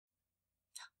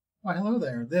Well, hello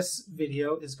there. This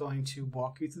video is going to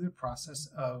walk you through the process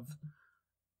of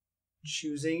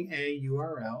choosing a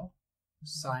URL,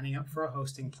 signing up for a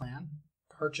hosting plan,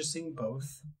 purchasing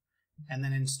both, and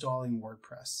then installing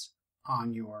WordPress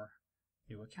on your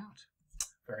new account.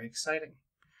 Very exciting.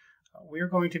 We're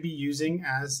going to be using,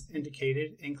 as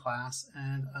indicated in class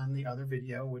and on the other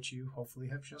video, which you hopefully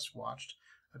have just watched,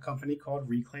 a company called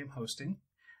Reclaim Hosting.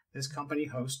 This company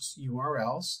hosts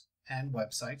URLs and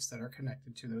websites that are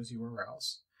connected to those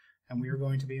URLs. And we are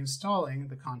going to be installing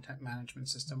the content management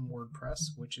system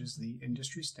WordPress, which is the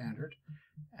industry standard.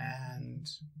 And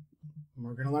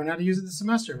we're going to learn how to use it this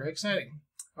semester. Very exciting.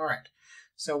 All right.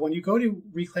 So when you go to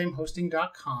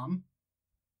reclaimhosting.com,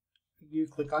 you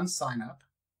click on sign up.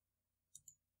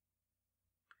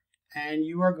 And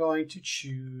you are going to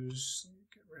choose,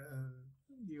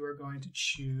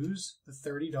 the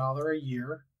 $30 a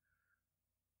year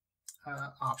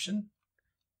option.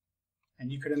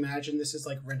 And you could imagine this is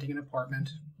like renting an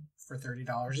apartment for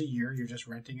 $30 a year. You're just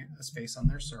renting a space on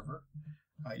their server.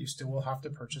 You still will have to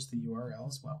purchase the URL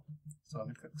as well. So I'm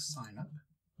going to click sign up.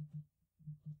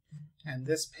 And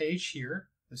this page here,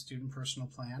 the student personal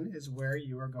plan, is where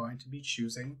you are going to be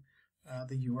choosing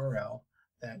the URL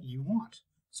that you want.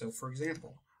 So for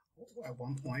example, at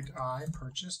one point I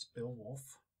purchased Bill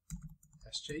Wolf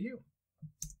SJU.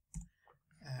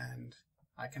 And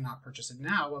I cannot purchase it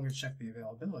now. Well, I'm going to check the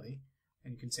availability,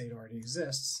 and you can say it already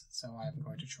exists. So I'm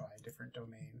going to try a different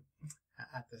domain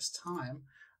at this time.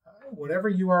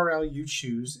 Whatever URL you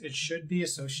choose, it should be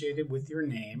associated with your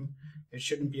name. It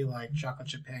shouldn't be like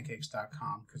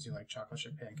chocolatechippancakes.com because you like chocolate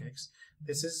chip pancakes.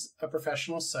 This is a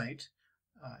professional site.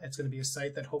 It's going to be a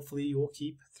site that hopefully you will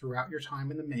keep throughout your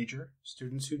time in the major.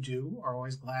 Students who do are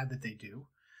always glad that they do.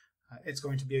 It's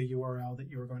going to be a URL that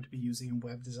you are going to be using in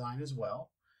web design as well.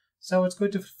 So it's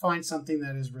good to find something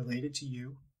that is related to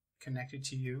you, connected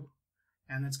to you,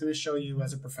 and that's going to show you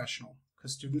as a professional,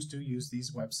 because students do use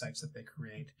these websites that they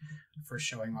create for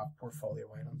showing off portfolio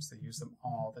items. They use them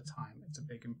all the time. It's a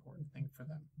big important thing for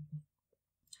them.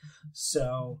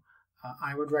 So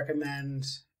I would recommend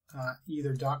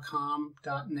either .com,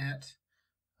 .net.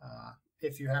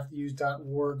 If you have to use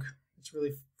 .org, it's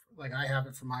really like I have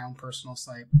it for my own personal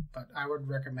site, but I would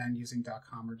recommend using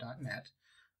 .com or .net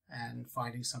and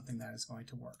finding something that is going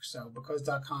to work. So because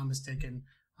 .com is taken,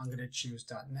 I'm going to choose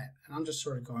 .net. And I'm just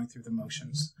sort of going through the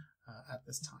motions at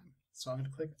this time. So I'm going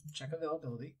to click check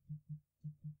availability.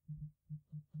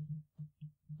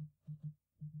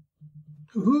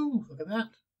 Woohoo! Look at that.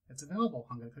 It's available.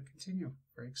 I'm going to click continue.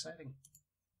 Very exciting.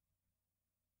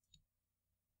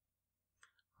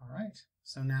 All right.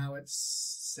 So now it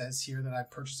says here that I'm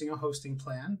purchasing a hosting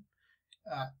plan.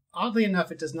 Oddly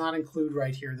enough, it does not include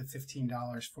right here the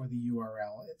 $15 for the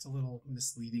URL. It's a little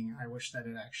misleading. I wish that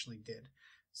it actually did.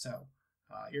 So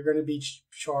you're going to be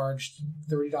charged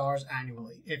 $30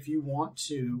 annually. If you want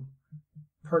to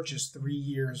purchase 3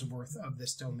 years worth of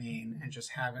this domain and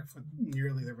just have it for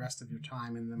nearly the rest of your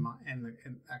time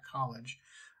at college,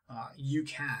 you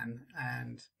can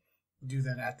and do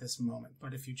that at this moment.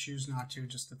 But if you choose not to,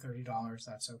 just the $30,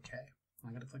 that's okay.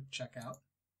 I'm going to click checkout.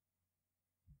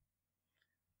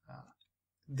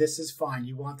 This is fine.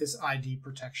 You want this ID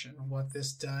protection. What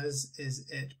this does is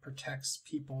it protects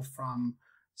people from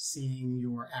seeing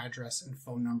your address and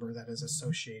phone number that is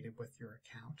associated with your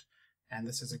account. And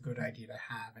this is a good idea to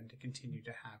have and to continue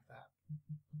to have that.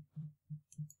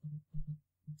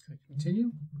 Click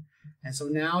continue. And so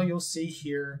now you'll see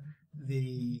here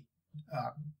the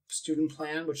student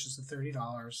plan, which is the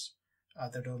 $30,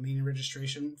 the domain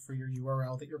registration for your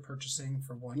URL that you're purchasing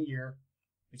for 1 year.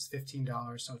 It's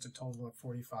 $15, so it's a total of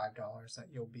 $45 that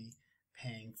you'll be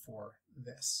paying for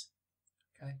this.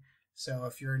 Okay, so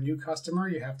if you're a new customer,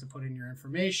 you have to put in your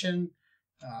information.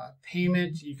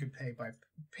 Payment, you could pay by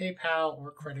PayPal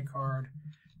or credit card.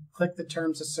 Click the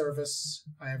terms of service.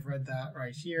 I have read that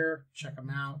right here. Check them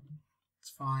out. It's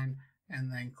fine.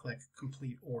 And then click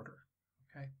complete order.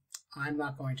 Okay, I'm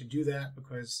not going to do that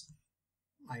because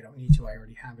I don't need to. I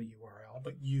already have a URL,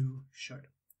 but you should.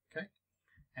 Okay.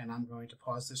 And I'm going to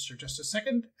pause this for just a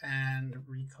second and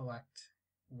recollect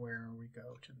where we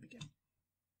go to the beginning.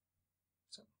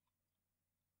 So,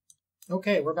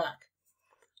 okay, we're back.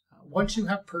 Once you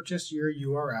have purchased your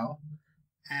URL,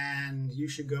 and you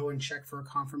should go and check for a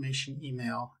confirmation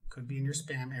email. It could be in your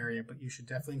spam area, but you should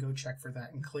definitely go check for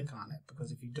that and click on it,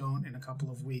 because if you don't, in a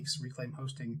couple of weeks, Reclaim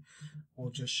Hosting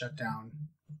will just shut down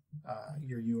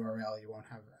your URL. You won't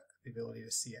have the ability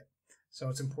to see it. So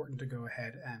it's important to go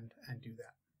ahead and do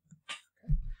that.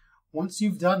 Okay. Once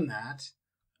you've done that,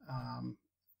 and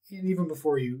even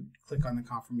before you click on the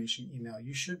confirmation email,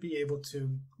 you should be able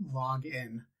to log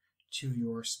in to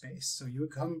your space. So you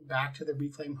would come back to the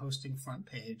Reclaim Hosting front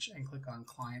page and click on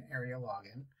Client Area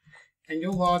Login, and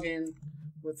you'll log in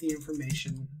with the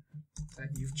information that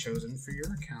you've chosen for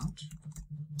your account.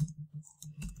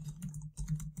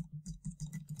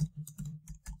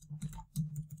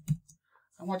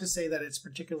 I want to say that it's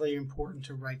particularly important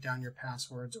to write down your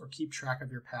passwords or keep track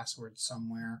of your passwords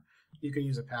somewhere. You can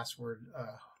use a password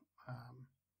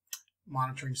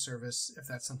monitoring service if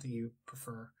that's something you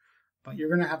prefer, but you're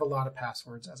going to have a lot of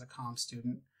passwords as a comm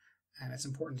student, and it's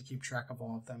important to keep track of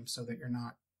all of them so that you're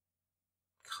not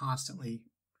constantly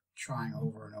trying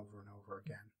over and over and over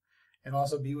again. It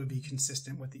also would be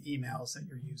consistent with the emails that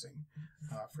you're using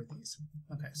for these.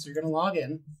 Okay, so you're going to log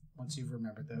in once you've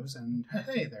remembered those, and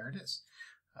hey, there it is.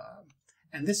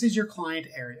 And this is your client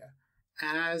area.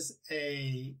 As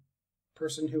a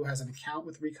person who has an account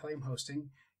with Reclaim Hosting,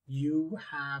 you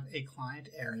have a client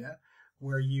area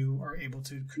where you are able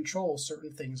to control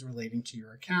certain things relating to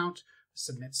your account,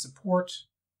 submit support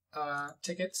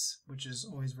tickets, which is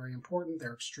always very important.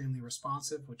 They're extremely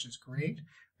responsive, which is great.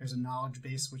 There's a knowledge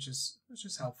base, which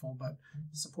is helpful, but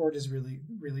support is really,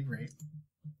 really great.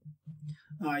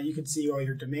 You can see all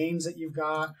your domains that you've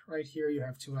got right here. You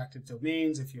have 2 active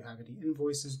domains. If you have any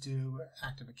invoices due,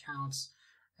 active accounts,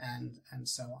 and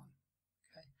so on.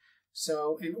 Okay.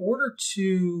 So in order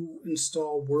to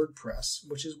install WordPress,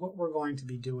 which is what we're going to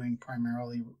be doing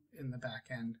primarily in the back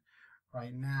end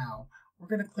right now, we're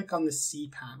going to click on the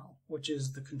cPanel, which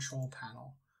is the control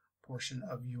panel portion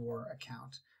of your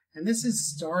account. And this is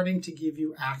starting to give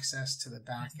you access to the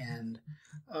back end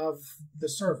of the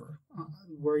server,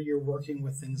 where you're working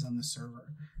with things on the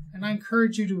server. And I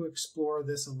encourage you to explore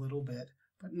this a little bit,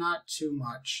 but not too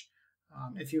much.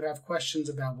 If you have questions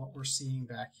about what we're seeing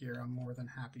back here, I'm more than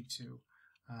happy to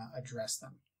address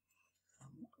them.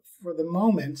 For the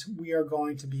moment, we are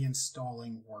going to be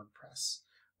installing WordPress,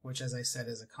 which, as I said,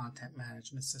 is a content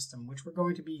management system, which we're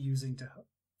going to be using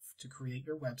to create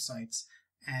your websites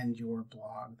and your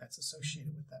blog that's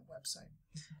associated with that website.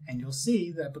 And you'll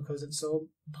see that because it's so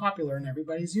popular and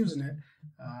everybody's using it,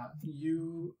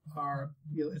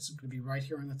 it's going to be right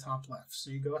here on the top left. So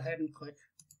you go ahead and click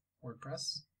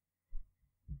WordPress,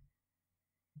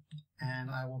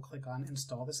 and I will click on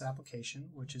Install this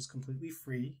application, which is completely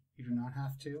free. You do not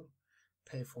have to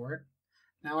pay for it.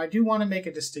 Now, I do want to make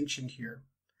a distinction here.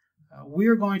 We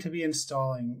are going to be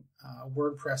installing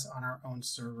WordPress on our own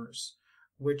servers,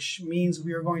 which means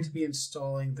we are going to be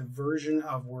installing the version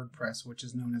of WordPress, which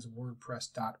is known as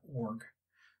wordpress.org.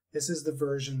 This is the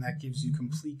version that gives you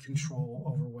complete control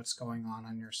over what's going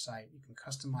on your site. You can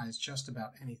customize just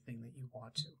about anything that you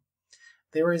want to.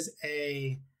 There is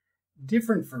a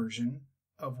different version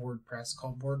of WordPress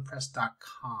called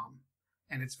wordpress.com,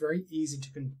 and it's very easy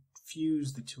to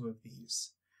confuse the two of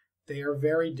these. They are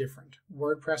very different.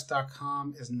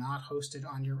 WordPress.com is not hosted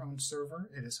on your own server.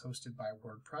 It is hosted by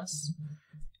WordPress.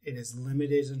 It is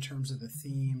limited in terms of the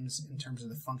themes, in terms of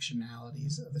the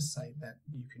functionalities of the site that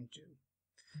you can do.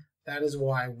 That is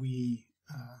why we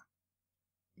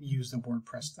use the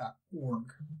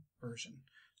WordPress.org version.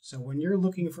 So when you're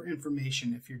looking for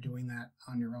information, if you're doing that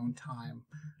on your own time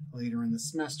later in the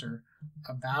semester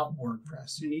about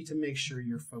WordPress, you need to make sure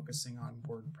you're focusing on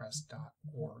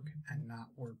wordpress.org and not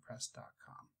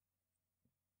wordpress.com.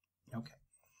 Okay.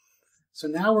 So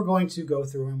now we're going to go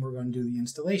through and we're going to do the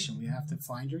installation. We have to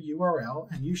find your URL,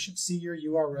 and you should see your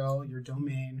URL, your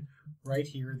domain, right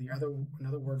here.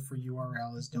 Another word for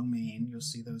URL is domain. You'll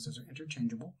see those are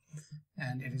interchangeable,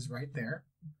 and it is right there.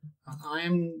 I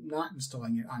am not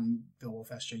installing it on Beowulf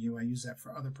SJU. I use that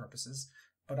for other purposes,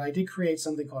 but I did create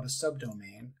something called a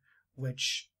subdomain,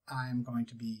 which I'm going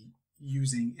to be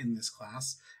using in this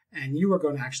class, and you are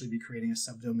going to actually be creating a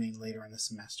subdomain later in the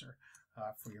semester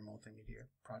for your multimedia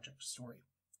project story,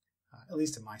 at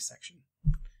least in my section.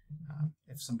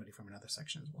 If somebody from another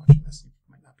section is watching this, you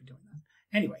might not be doing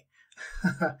that. Anyway,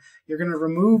 you're going to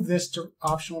remove this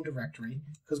optional directory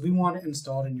because we want it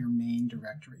installed in your main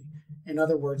directory. In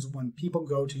other words, when people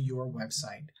go to your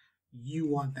website, you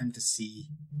want them to see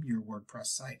your WordPress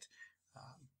site.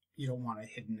 You don't want it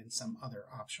hidden in some other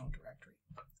optional directory.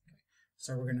 Okay.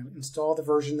 So we're going to install the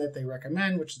version that they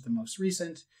recommend, which is the most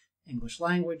recent. English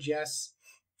language, yes.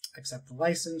 Accept the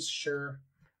license, sure.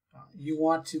 You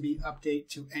want to be update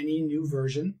to any new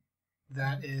version.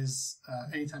 That is,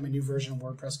 anytime a new version of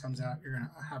WordPress comes out, you're going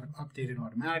to have it updated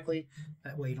automatically.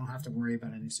 That way you don't have to worry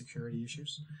about any security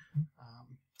issues.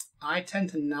 I tend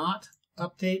to not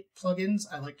update plugins.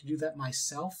 I like to do that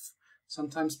myself.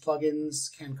 Sometimes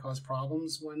plugins can cause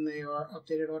problems when they are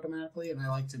updated automatically, and I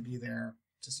like to be there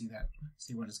to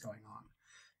see what is going on.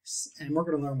 And we're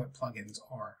going to learn what plugins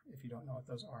are, if you don't know what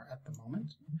those are at the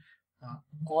moment.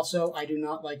 Also, I do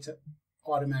not like to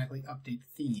automatically update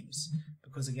themes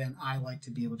because, again, I like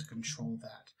to be able to control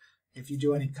that. If you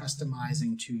do any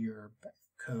customizing to your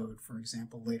code, for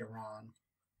example, later on,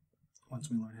 once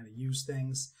we learn how to use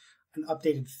things, an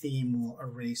updated theme will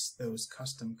erase those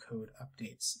custom code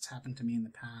updates. It's happened to me in the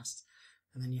past,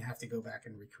 and then you have to go back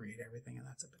and recreate everything, and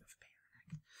that's a bit of a pain in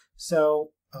the neck.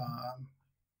 So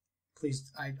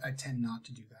please, I tend not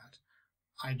to do that.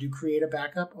 I do create a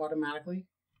backup automatically.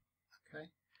 Okay.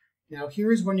 Now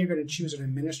here is when you're going to choose an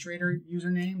administrator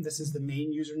username. This is the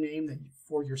main username that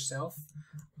for yourself.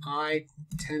 I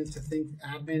tend to think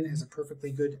admin is a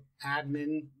perfectly good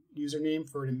admin username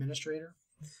for an administrator.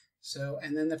 So,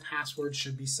 and then the password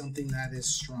should be something that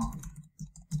is strong.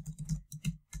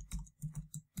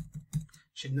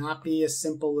 Should not be a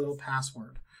simple little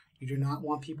password. You do not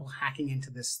want people hacking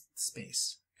into this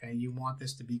space. Okay, you want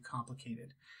this to be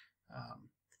complicated.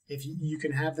 If you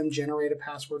can have them generate a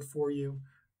password for you,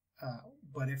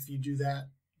 but if you do that,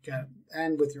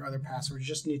 and with your other passwords,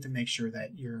 you just need to make sure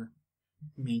that you're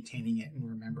maintaining it and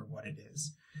remember what it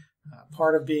is.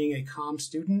 Part of being a comm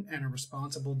student and a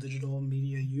responsible digital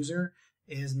media user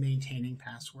is maintaining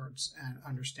passwords and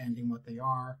understanding what they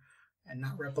are and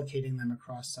not replicating them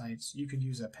across sites. You could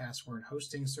use a password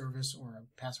hosting service or a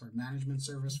password management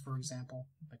service, for example,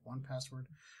 like 1Password.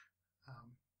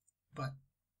 But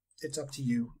it's up to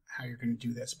you how you're going to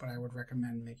do this, but I would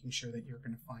recommend making sure that you're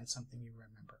going to find something you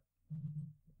remember.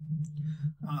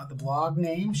 The blog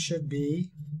name should be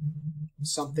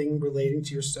something relating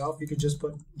to yourself. You could just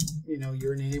put,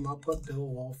 your name. I'll put Bill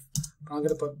Wolf, but I'm going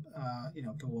to put,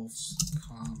 Bill Wolf's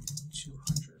Com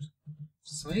 200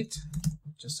 site,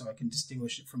 just so I can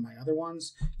distinguish it from my other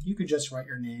ones. You could just write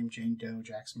your name, Jane Doe,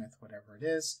 Jack Smith, whatever it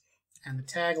is. And the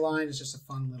tagline is just a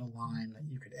fun little line that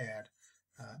you could add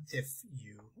if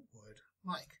you would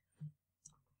like.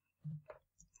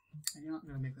 And I'm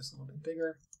going to make this a little bit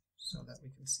bigger so that we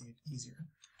can see it easier.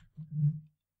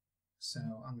 So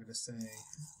I'm going to say,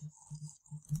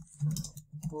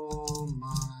 for all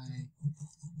my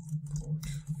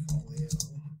portfolio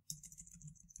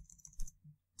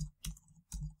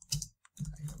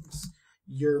items,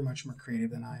 you're much more creative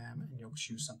than I am, and you'll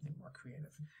choose something more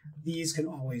creative. These can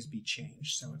always be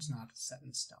changed, so it's not set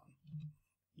in stone.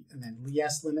 And then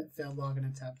yes, limit failed login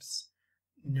attempts.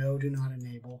 No, do not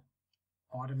enable.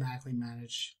 Automatically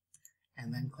manage,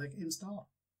 and then click install.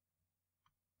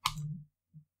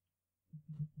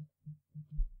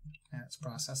 And it's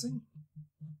processing.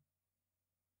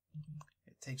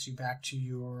 It takes you back to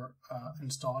your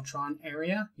Installatron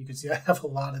area. You can see I have a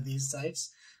lot of these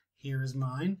sites. Here is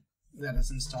mine that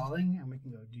is installing, and we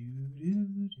can go do, do,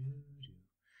 do, do.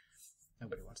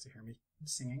 Nobody wants to hear me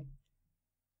singing.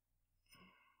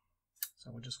 So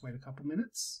we'll just wait a couple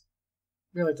minutes.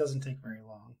 Really, it doesn't take very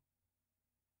long.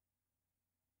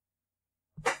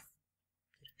 Get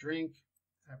a drink,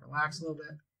 relax a little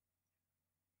bit.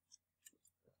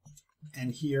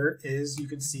 And here is, you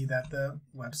can see that the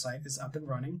website is up and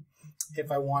running. If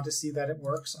I want to see that it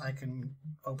works, I can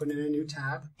open in a new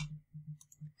tab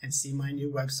and see my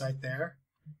new website there.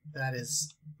 That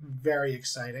is very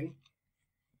exciting.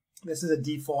 This is a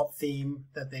default theme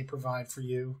that they provide for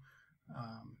you,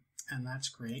 and that's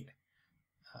great.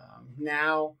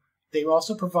 Now, they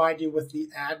also provide you with the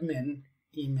admin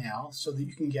email so that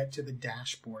you can get to the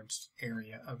dashboards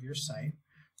area of your site.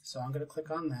 So I'm going to click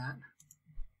on that,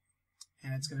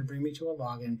 and it's going to bring me to a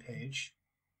login page.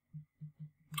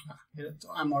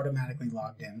 I'm automatically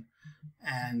logged in,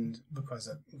 and because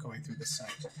of going through the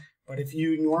site. But if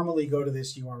you normally go to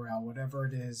this URL, whatever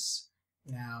it is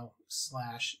now,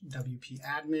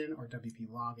 /wp-admin or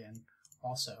wp-login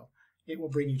also, it will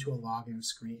bring you to a login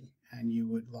screen, and you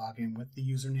would log in with the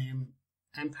username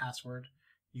and password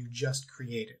you just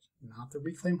created, not the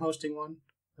Reclaim Hosting one,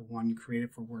 the one you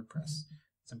created for WordPress.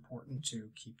 It's important to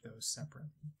keep those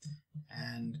separate.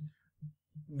 And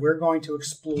we're going to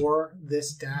explore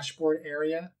this dashboard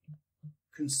area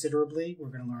considerably. We're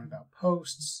going to learn about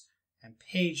posts and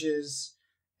pages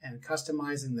and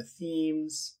customizing the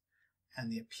themes and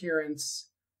the appearance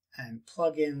and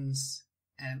plugins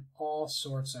and all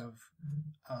sorts of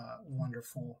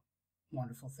wonderful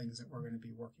things that we're going to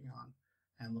be working on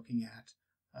and looking at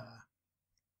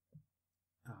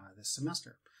this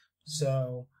semester.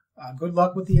 So good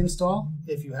luck with the install.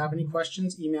 If you have any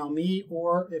questions, email me,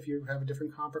 or if you have a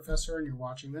different comm professor and you're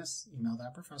watching this, email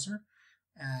that professor.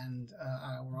 And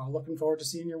we're all looking forward to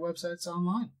seeing your websites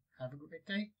online. Have a great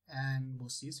day, and we'll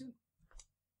see you soon.